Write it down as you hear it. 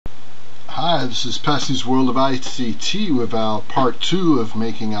Hi, this is Passy's World of ICT with our part 2 of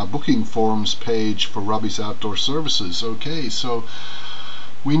making our booking forms page for Robbie's Outdoor Services. Okay, so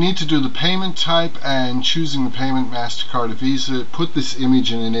we need to do the payment type and choosing the payment, MasterCard or Visa. Put this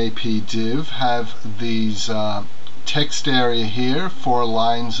image in an AP div, have these text area here, 4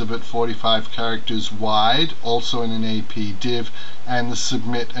 lines of it, 45 characters wide, also in an AP div, and the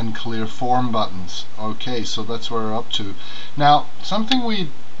submit and clear form buttons. Okay, so that's where we're up to. Now, something we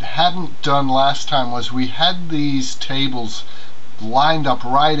hadn't done last time was we had these tables lined up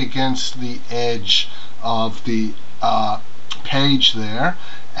right against the edge of the page there,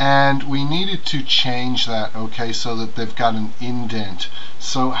 and we needed to change that, okay, so that they've got an indent.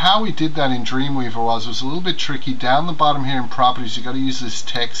 So how we did that in Dreamweaver was, it was a little bit tricky. Down the bottom here in properties, you got to use this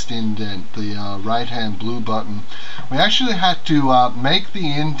text indent, the right hand blue button. We actually had to make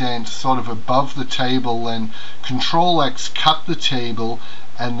the indent sort of above the table, then Control X cut the table,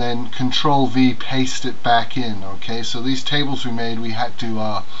 and then Control V paste it back in. Okay, so these tables we made, we had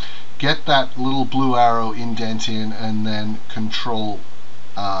to get that little blue arrow indent in, and then Control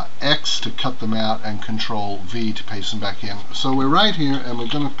X to cut them out, and Control V to paste them back in. So we're right here, and we're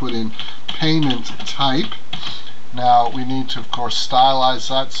going to put in payment type. Now we need to, of course, stylize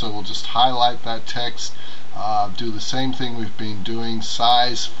that, so we'll just highlight that text, do the same thing we've been doing,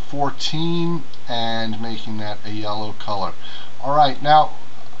 size 14, and making that a yellow color. Alright, now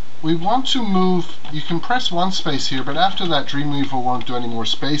we want to move, you can press one space here, but after that Dreamweaver won't do any more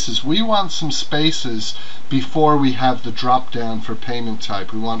spaces. We want some spaces before we have the drop down for payment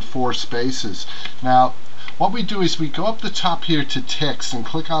type. We want 4 spaces. Now what we do is we go up the top here to text and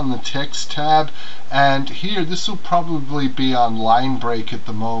click on the text tab, and here this will probably be on line break at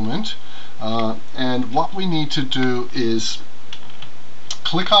the moment, and what we need to do is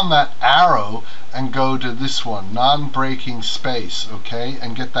click on that arrow and go to this one, non-breaking space, okay,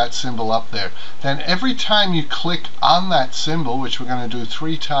 and get that symbol up there. Then every time you click on that symbol, which we're going to do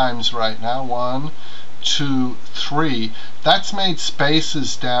 3 times right now, 1, 2, 3, that's made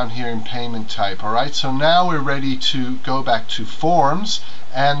spaces down here in payment type. Alright, so now we're ready to go back to forms,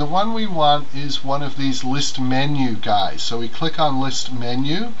 and the one we want is one of these list menu guys. So we click on list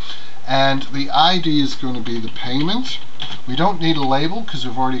menu, and the ID is going to be the payment. We don't need a label because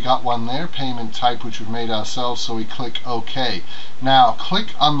we've already got one there, payment type, which we've made ourselves, so we click OK. Now click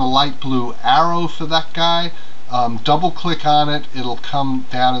on the light blue arrow for that guy, double click on it, it'll come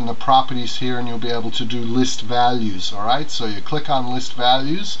down in the properties here, and you'll be able to do list values. Alright, so you click on list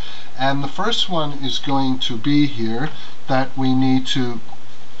values, and the first one is going to be here that we need to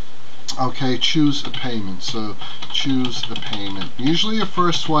choose a payment. So choose the payment. Usually the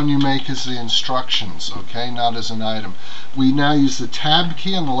first one you make is the instructions, okay, not as an item. We now use the tab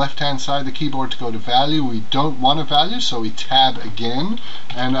key on the left hand side of the keyboard to go to value. We don't want a value, so we tab again,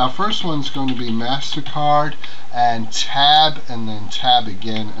 and our first one's going to be MasterCard, and tab, and then tab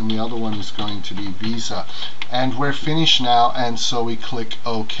again, and the other one is going to be Visa. And we're finished now, and so we click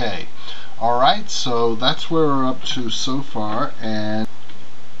OK. Alright, so that's where we're up to so far, and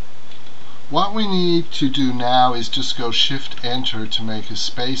what we need to do now is just go Shift Enter to make a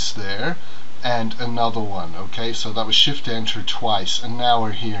space there, and another one. Okay, so that was Shift Enter twice, and now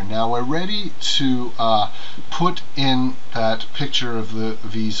we're here. Now we're ready to put in that picture of the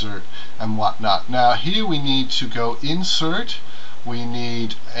Visa and whatnot. Now here we need to go Insert. We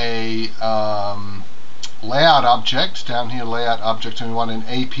need a layout object, down here layout object, and we want an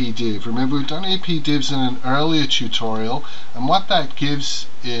AP div. Remember, we've done AP divs in an earlier tutorial, and what that gives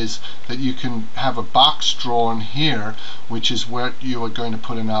is that you can have a box drawn here, which is where you are going to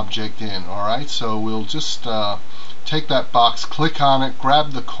put an object in. Alright, so we'll just take that box, click on it,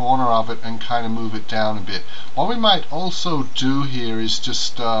 grab the corner of it, and kind of move it down a bit. What we might also do here is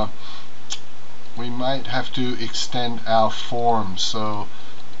just we might have to extend our form. So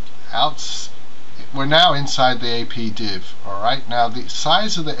we're now inside the AP div. Alright, now the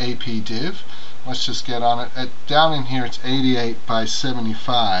size of the AP div, let's just get on it. Down in here it's 88 by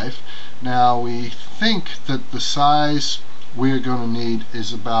 75. Now we think that the size we're going to need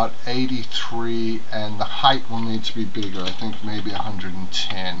is about 83, and the height will need to be bigger. I think maybe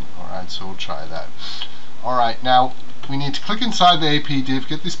 110. Alright, so we'll try that. Alright, now we need to click inside the AP div,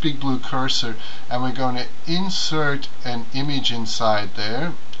 get this big blue cursor, and we're going to insert an image inside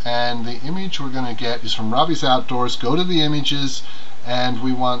there. And the image we're going to get is from Robbie's Outdoors. Go to the images, and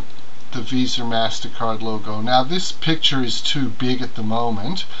we want the Visa MasterCard logo. Now this picture is too big at the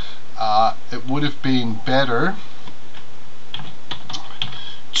moment. It would have been better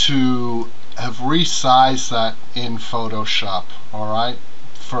to have resized that in Photoshop, alright,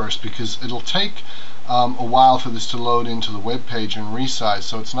 first, because it'll take a while for this to load into the web page and resize,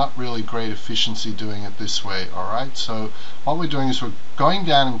 so it's not really great efficiency doing it this way. Alright, so what we're doing is we're going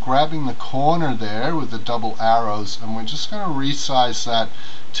down and grabbing the corner there with the double arrows, and we're just going to resize that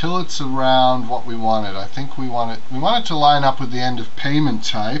till it's around what we wanted. I think we want it to line up with the end of payment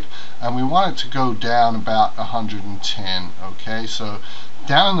type, and we want it to go down about 110. Okay, so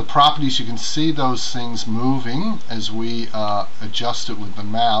down in the properties you can see those things moving as we adjust it with the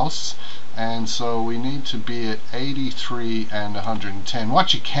mouse, and so we need to be at 83 and 110.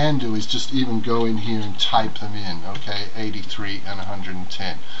 What you can do is just even go in here and type them in. Okay, 83 and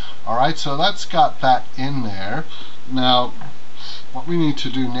 110. Alright, so that's got that in there. Now what we need to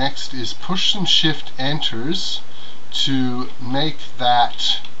do next is push some shift enters to make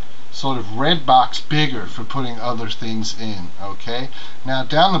that sort of red box bigger for putting other things in. Okay, now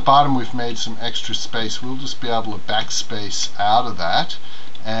down the bottom we've made some extra space. We'll just be able to backspace out of that,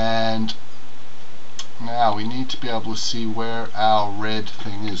 and now we need to be able to see where our red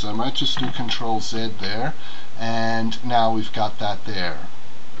thing is. I might just do Control Z there, and now we've got that there.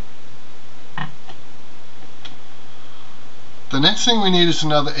 The next thing we need is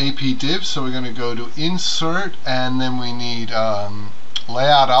another AP div, so we're going to go to Insert, and then we need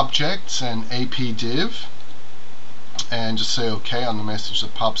Layout Objects and AP div, and just say OK on the message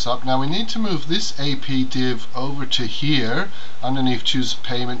that pops up. Now we need to move this AP div over to here, underneath Choose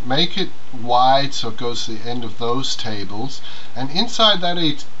Payment, make it wide so it goes to the end of those tables, and inside that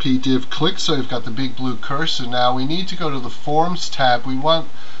AP div, click so you've got the big blue cursor. Now we need to go to the Forms tab. We want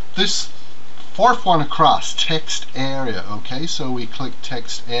this fourth one across, text area. Okay, so we click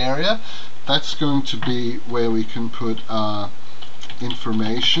text area. That's going to be where we can put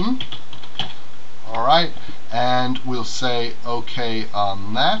information. Alright, and we'll say OK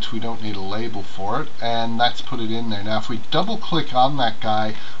on that. We don't need a label for it, and that's put it in there. Now if we double click on that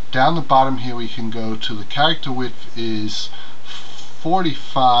guy, down the bottom here we can go to the character width is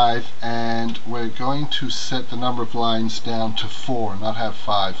 45, and we're going to set the number of lines down to 4, not have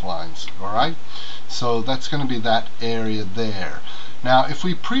 5 lines. Alright, so that's going to be that area there. Now if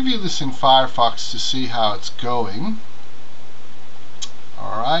we preview this in Firefox to see how it's going,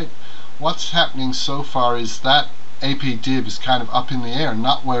 alright, what's happening so far is that AP div is kind of up in the air,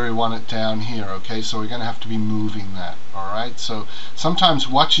 not where we want it down here. Okay, so we're going to have to be moving that. Alright, so sometimes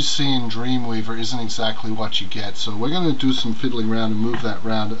what you see in Dreamweaver isn't exactly what you get, so we're going to do some fiddling around and move that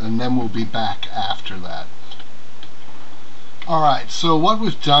around, and then we'll be back after that. Alright, so what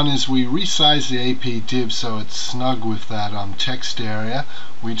we've done is we resize the AP div so it's snug with that text area.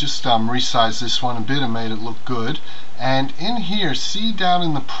 We just resized this one a bit and made it look good. And in here, see down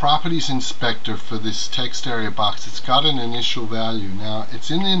in the Properties Inspector for this text area box, it's got an initial value. Now,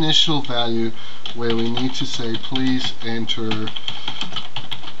 it's in the initial value where we need to say, please enter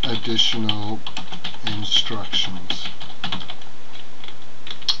additional instructions.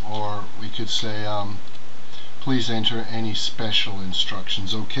 Or we could say, please enter any special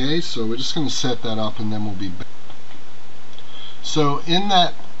instructions. Okay, so we're just going to set that up and then we'll be back. So in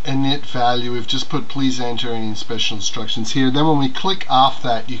that init value we've just put please enter any special instructions here. Then when we click off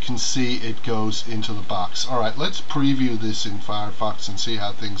that, you can see it goes into the box. Alright, let's preview this in Firefox and see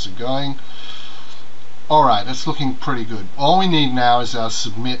how things are going. Alright, it's looking pretty good. All we need now is our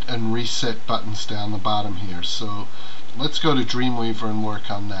submit and reset buttons down the bottom here. So let's go to Dreamweaver and work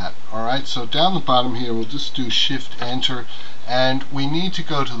on that. Alright, so down the bottom here we'll just do Shift Enter, and we need to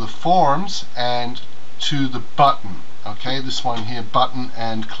go to the Forms and to the button. Okay, this one here, button,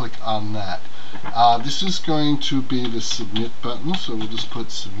 and click on that. This is going to be the submit button, so we'll just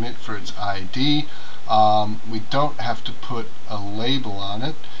put submit for its ID. We don't have to put a label on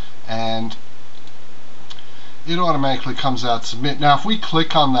it, and it automatically comes out submit. Now if we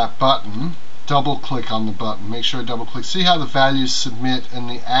click on that button, double click on the button, make sure I double click, see how the value is submit and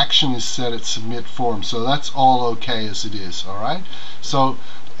the action is set at submit form. So that's all okay as it is. Alright, so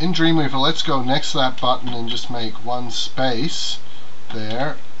in Dreamweaver, let's go next to that button and just make one space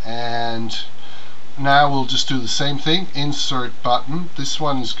there, and now we'll just do the same thing, insert button. This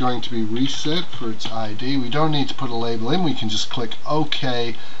one is going to be reset for its ID. We don't need to put a label in, we can just click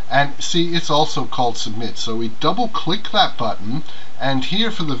OK, and see it's also called submit. So we double click that button, and here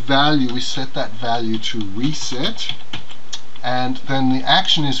for the value we set that value to reset, and then the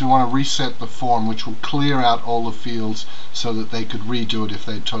action is we want to reset the form, which will clear out all the fields so that they could redo it if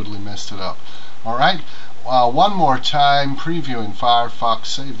they totally messed it up. Alright, one more time, preview in Firefox,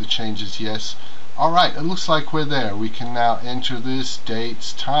 save the changes, yes. Alright, it looks like we're there. We can now enter this,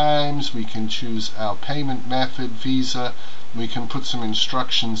 dates, times, we can choose our payment method, Visa, we can put some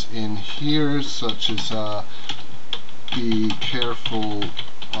instructions in here such as be careful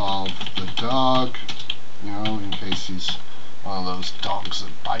of the dog, you know, in case he's one of those dogs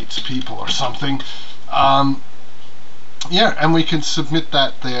that bites people or something. Yeah, and we can submit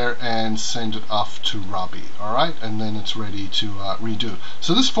that there and send it off to Robbie, alright, and then it's ready to redo.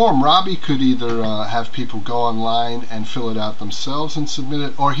 So this form, Robbie could either have people go online and fill it out themselves and submit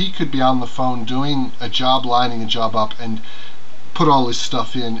it, or he could be on the phone doing a job, lining a job up, and put all this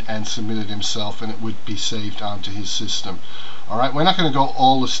stuff in and submit it himself, and it would be saved onto his system. Alright, we're not going to go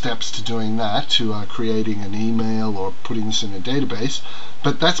all the steps to doing that, to creating an email or putting this in a database,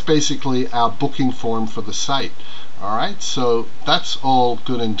 but that's basically our booking form for the site. Alright, so that's all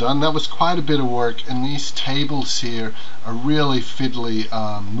good and done. That was quite a bit of work, and these tables here are really fiddly,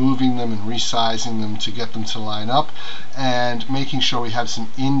 moving them and resizing them to get them to line up, and making sure we have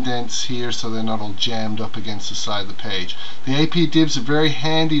some indents here so they're not all jammed up against the side of the page. The AP divs are very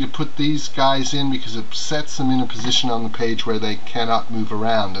handy to put these guys in because it sets them in a position on the page where they cannot move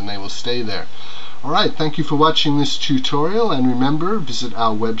around and they will stay there. Alright, thank you for watching this tutorial, and remember, visit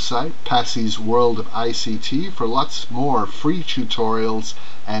our website, Passy's World of ICT, for lots more free tutorials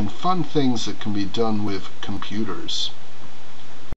and fun things that can be done with computers.